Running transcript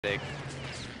Big.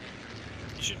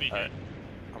 You should be good. Alright.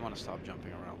 I'm gonna stop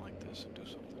jumping around like this and do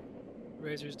something.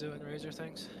 Razor's doing Razor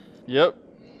things. Yep.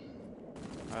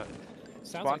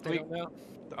 Sounds like they don't know.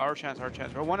 Our chance.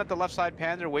 We're one at the left side,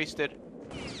 Panzer, wasted.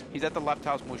 He's at the left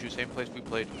house, Mooshu, same place we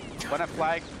played. One at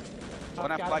flag.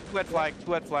 One at flag,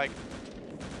 two at flag.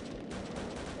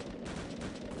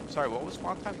 Sorry, what was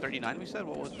spawn time? 39 we said?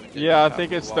 What was it? Yeah, I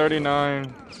think it's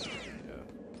 39. Yeah.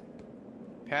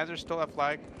 Panzer still at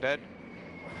flag, dead.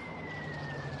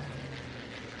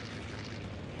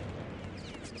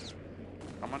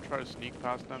 I'm gonna try to sneak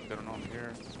past them, they don't know I'm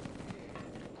here.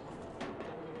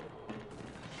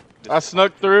 I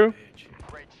snuck through.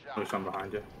 There's one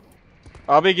behind you.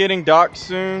 I'll be getting docked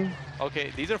soon.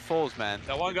 Okay, these are fulls, man.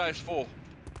 That one guy's full.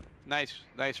 Nice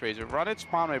Razor. Run it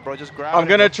spawn way, bro. Just grab I'm it.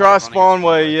 gonna try spawn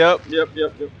way. Yep.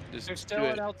 Just There's still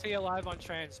an LT alive on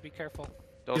trans. Be careful.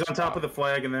 He's on top of the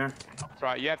flag in there.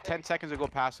 Right, you have 10 seconds to go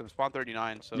past him. Spawn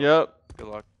 39, so Yep. good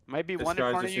luck. Might be This one in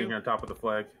guy's front just of you. sitting here on top of the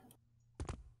flag.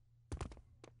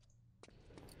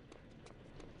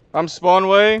 I'm spawn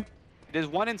way. There's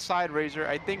one inside Razor.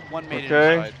 I think one made it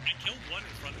Okay. inside. I killed one in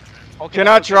front of trans. Okay, Can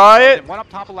I try it? One up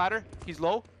top of ladder. He's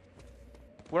low.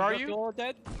 Where are you? All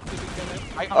dead?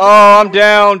 Oh, I'm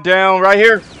down, right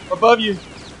here, above you.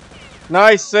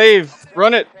 Nice save.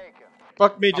 Run it.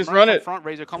 Fuck me, just run it. Front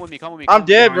Razor, come with me. I'm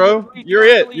dead, bro. You're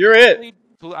it.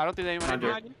 I don't think anyone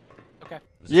Under. Okay.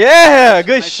 Yeah,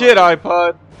 good Nice shit, run.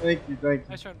 Ipod. Thank you.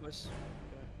 Nice run, boys.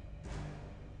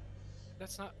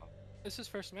 That's not. This is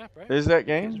first map, right? Is that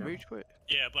game? Rage quit.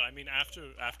 Yeah, but I mean after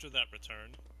that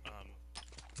return,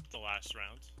 the last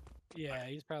round. Yeah,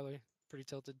 he's probably pretty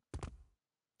tilted.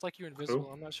 It's like you're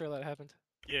invisible. I'm not sure that happened.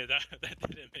 Yeah, that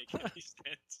didn't make any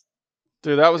sense.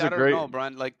 Dude, that was I a don't great. know,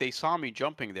 Brian. Like they saw me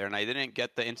jumping there, and I didn't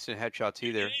get the instant headshots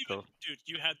either. So. Dude,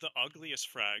 you had the ugliest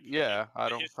frag. Yeah, I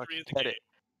don't history fucking of the get game. it.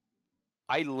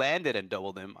 I landed and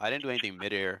doubled him. I didn't do anything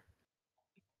midair.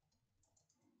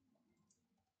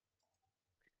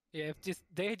 Yeah, if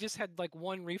they just had like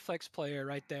one reflex player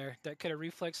right there that could have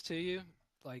reflexed to you,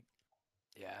 like,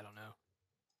 yeah, I don't know.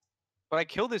 But I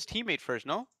killed his teammate first,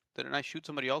 no? Didn't I shoot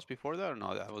somebody else before that? Or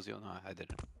no, that was the no, I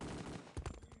didn't.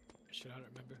 Shit, I don't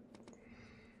remember.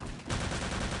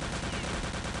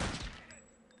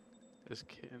 This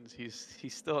kid's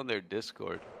he's still in their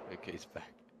Discord. Okay, he's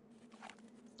back.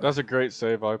 That's a great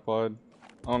save, Ipod.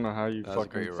 I don't know how you That was a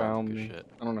fucking great run, found good me. shit.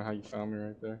 I don't know how you found me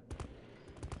right there.